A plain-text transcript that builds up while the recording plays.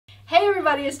Hey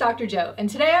everybody, it's Dr. Joe, and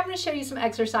today I'm going to show you some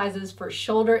exercises for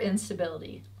shoulder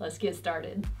instability. Let's get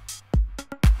started.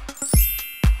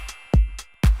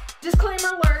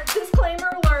 Disclaimer alert, disclaimer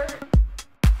alert.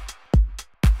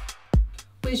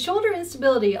 With shoulder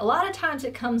instability, a lot of times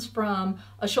it comes from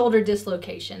a shoulder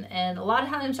dislocation, and a lot of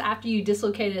times after you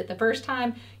dislocate it the first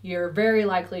time, you're very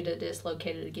likely to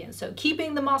dislocate it again. So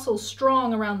keeping the muscles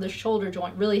strong around the shoulder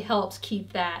joint really helps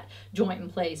keep that joint in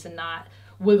place and not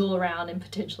wiggle around and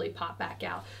potentially pop back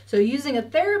out. So using a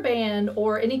Theraband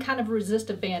or any kind of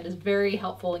resistive band is very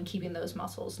helpful in keeping those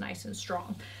muscles nice and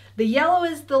strong. The yellow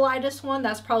is the lightest one.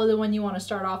 That's probably the one you want to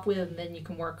start off with, and then you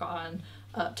can work on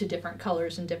up to different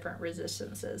colors and different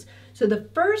resistances. So the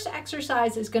first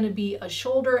exercise is going to be a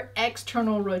shoulder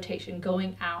external rotation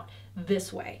going out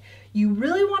this way. You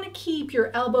really want to keep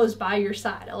your elbows by your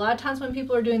side. A lot of times when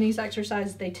people are doing these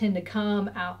exercises, they tend to come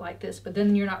out like this, but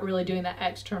then you're not really doing that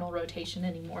external rotation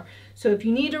anymore. So if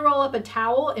you need to roll up a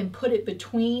towel and put it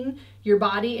between your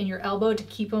body and your elbow to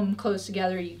keep them close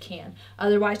together, you can.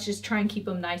 Otherwise, just try and keep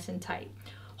them nice and tight.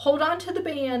 Hold on to the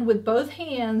band with both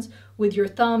hands with your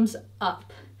thumbs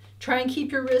up. Try and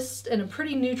keep your wrists in a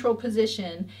pretty neutral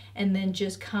position and then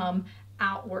just come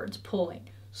outwards pulling.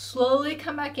 Slowly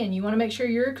come back in. You want to make sure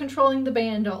you're controlling the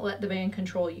band. Don't let the band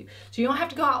control you. So you don't have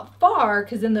to go out far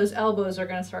because then those elbows are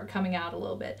going to start coming out a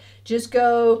little bit. Just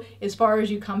go as far as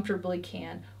you comfortably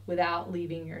can without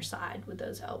leaving your side with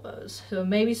those elbows. So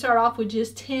maybe start off with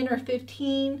just 10 or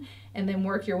 15 and then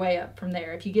work your way up from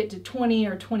there. If you get to 20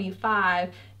 or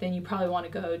 25, then you probably want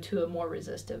to go to a more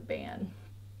resistive band.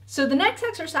 So the next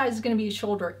exercise is going to be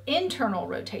shoulder internal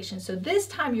rotation. So this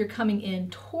time you're coming in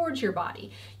towards your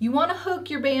body. You want to hook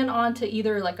your band onto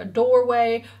either like a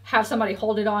doorway, have somebody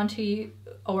hold it onto you,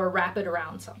 or wrap it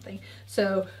around something.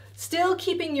 So still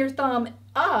keeping your thumb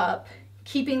up,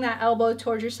 keeping that elbow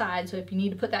towards your side. So if you need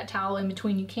to put that towel in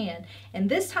between, you can. And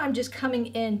this time just coming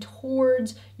in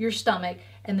towards your stomach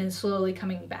and then slowly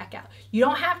coming back out. You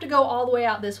don't have to go all the way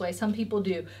out this way. Some people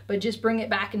do, but just bring it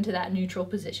back into that neutral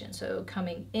position. So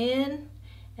coming in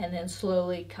and then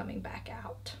slowly coming back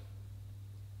out.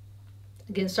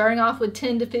 Again, starting off with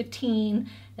 10 to 15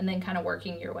 and then kind of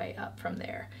working your way up from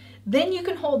there. Then you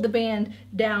can hold the band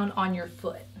down on your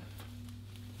foot.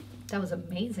 That was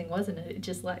amazing, wasn't it? It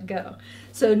just let go.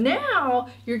 So now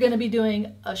you're going to be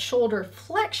doing a shoulder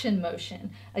flexion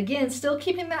motion. Again, still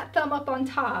keeping that thumb up on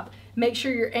top. Make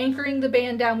sure you're anchoring the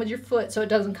band down with your foot so it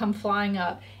doesn't come flying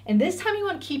up. And this time you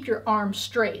want to keep your arm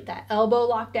straight, that elbow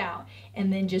locked out,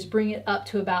 and then just bring it up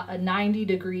to about a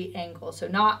 90-degree angle. So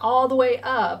not all the way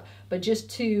up, but just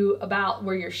to about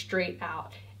where you're straight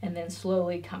out, and then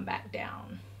slowly come back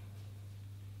down.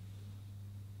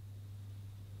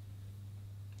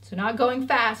 So not going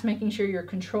fast, making sure you're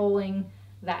controlling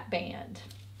that band.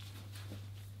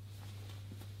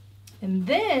 And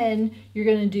then you're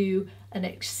going to do an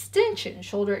extension,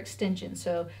 shoulder extension.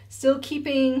 So still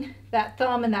keeping that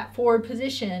thumb in that forward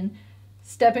position,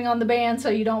 stepping on the band so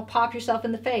you don't pop yourself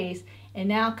in the face, and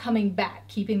now coming back,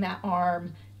 keeping that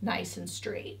arm nice and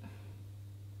straight.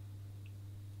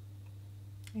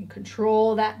 And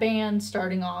control that band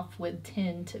starting off with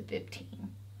 10 to 15.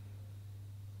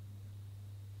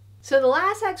 So the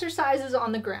last exercise is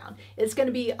on the ground. It's going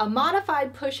to be a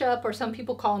modified push-up, or some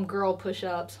people call them girl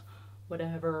push-ups,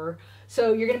 whatever.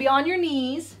 So you're going to be on your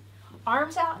knees,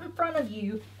 arms out in front of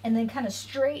you, and then kind of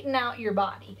straighten out your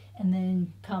body, and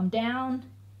then come down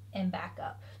and back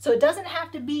up. So it doesn't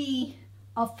have to be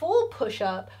a full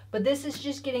push-up, but this is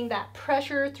just getting that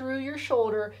pressure through your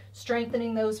shoulder,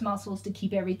 strengthening those muscles to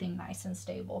keep everything nice and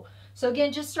stable. So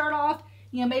again, just start off,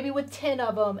 maybe with 10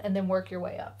 of them, and then work your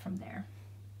way up from there.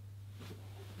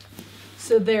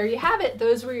 So there you have it.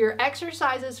 Those were your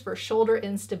exercises for shoulder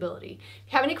instability.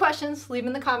 If you have any questions, leave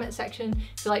them in the comment section.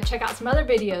 If you'd like to check out some other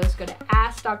videos, go to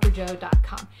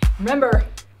AskDoctorJo.com. Remember,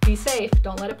 be safe.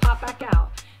 Don't let it pop back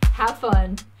out. Have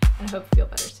fun, and I hope you feel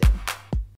better soon.